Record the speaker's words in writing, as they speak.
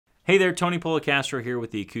Hey there, Tony Policastro here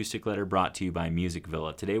with the acoustic letter brought to you by Music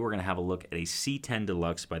Villa. Today we're going to have a look at a C10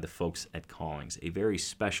 Deluxe by the folks at Collings, a very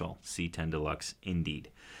special C10 Deluxe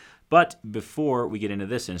indeed. But before we get into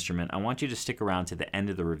this instrument, I want you to stick around to the end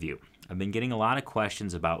of the review. I've been getting a lot of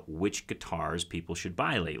questions about which guitars people should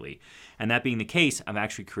buy lately. And that being the case, I've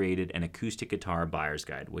actually created an acoustic guitar buyer's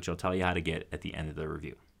guide, which I'll tell you how to get at the end of the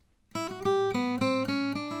review.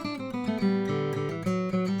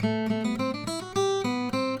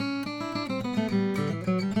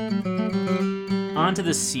 On to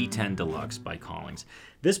the C10 Deluxe by Collings.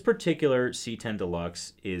 This particular C10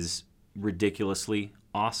 Deluxe is ridiculously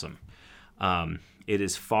awesome. It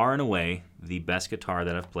is far and away the best guitar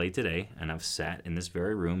that I've played today, and I've sat in this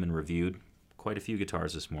very room and reviewed quite a few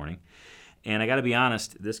guitars this morning. And I got to be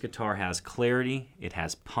honest, this guitar has clarity, it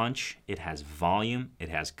has punch, it has volume, it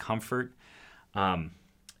has comfort.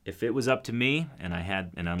 If it was up to me and I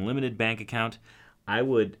had an unlimited bank account, I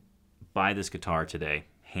would buy this guitar today,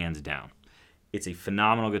 hands down. It's a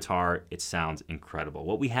phenomenal guitar. It sounds incredible.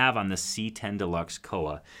 What we have on the C10 Deluxe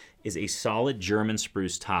Koa is a solid German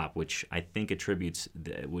spruce top, which I think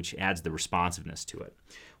which adds the responsiveness to it.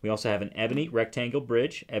 We also have an ebony rectangle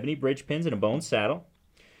bridge, ebony bridge pins, and a bone saddle.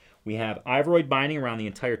 We have ivoroid binding around the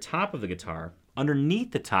entire top of the guitar.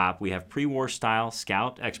 Underneath the top, we have pre-war style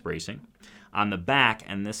scalloped X bracing. On the back,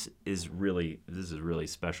 and this is a really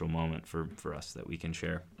special moment for us that we can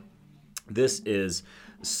share. This is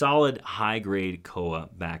solid high-grade Koa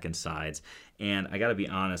back and sides, and I got to be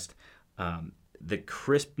honest, the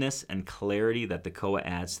crispness and clarity that the Koa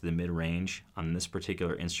adds to the mid-range on this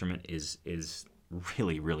particular instrument is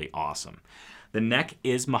really, really awesome. The neck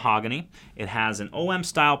is mahogany. It has an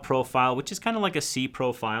OM-style profile, which is kind of like a C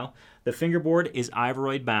profile. The fingerboard is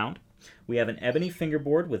ivoroid bound. We have an ebony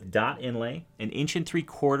fingerboard with dot inlay, an 1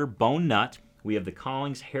 3/4 bone nut. We have the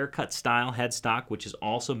Collings haircut style headstock, which is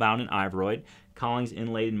also bound in ivoroid. Collings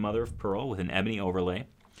inlaid in mother of pearl with an ebony overlay.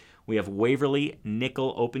 We have Waverly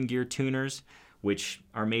nickel open gear tuners, which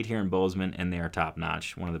are made here in Bozeman, and they are top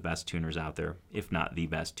notch. One of the best tuners out there, if not the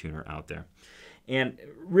best tuner out there. And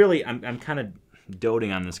really, I'm kind of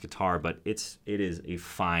doting on this guitar, but it is a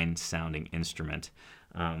fine sounding instrument.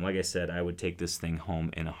 Like I said, I would take this thing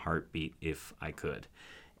home in a heartbeat if I could.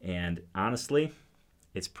 And honestly,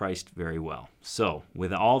 it's priced very well. So,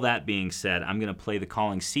 with all that being said, I'm going to play the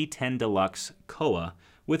Collings C10 Deluxe Koa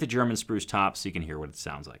with a German spruce top so you can hear what it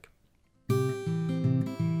sounds like.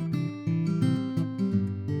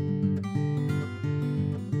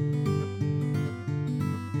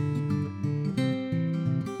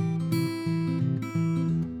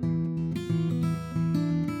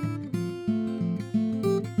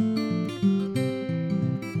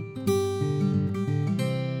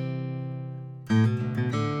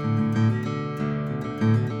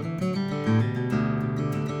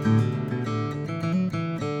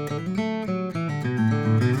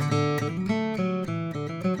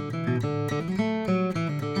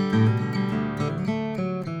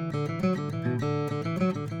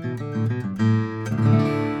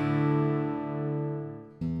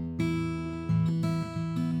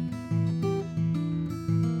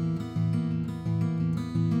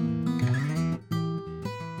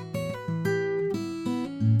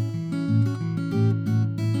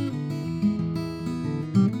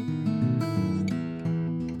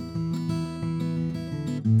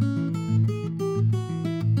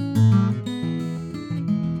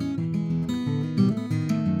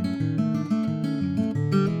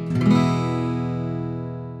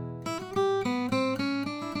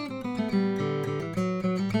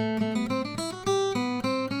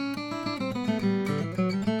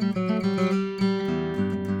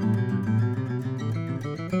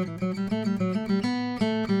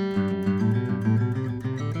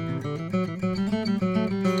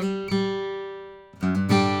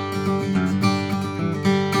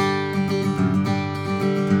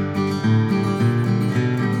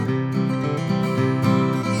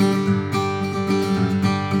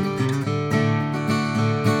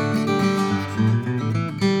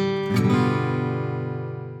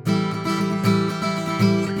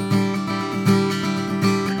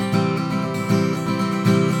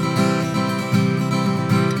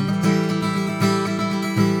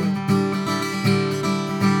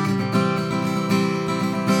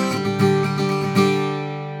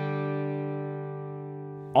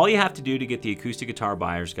 All you have to do to get the Acoustic Guitar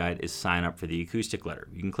Buyer's Guide is sign up for the acoustic letter.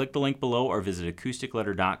 You can click the link below or visit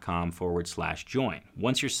acousticletter.com/join.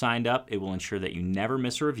 Once you're signed up, it will ensure that you never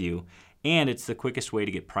miss a review, and it's the quickest way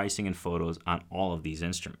to get pricing and photos on all of these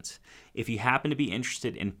instruments. If you happen to be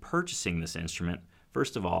interested in purchasing this instrument,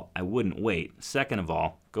 First of all, I wouldn't wait. Second of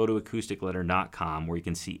all, go to acousticletter.com where you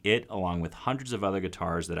can see it along with hundreds of other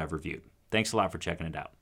guitars that I've reviewed. Thanks a lot for checking it out.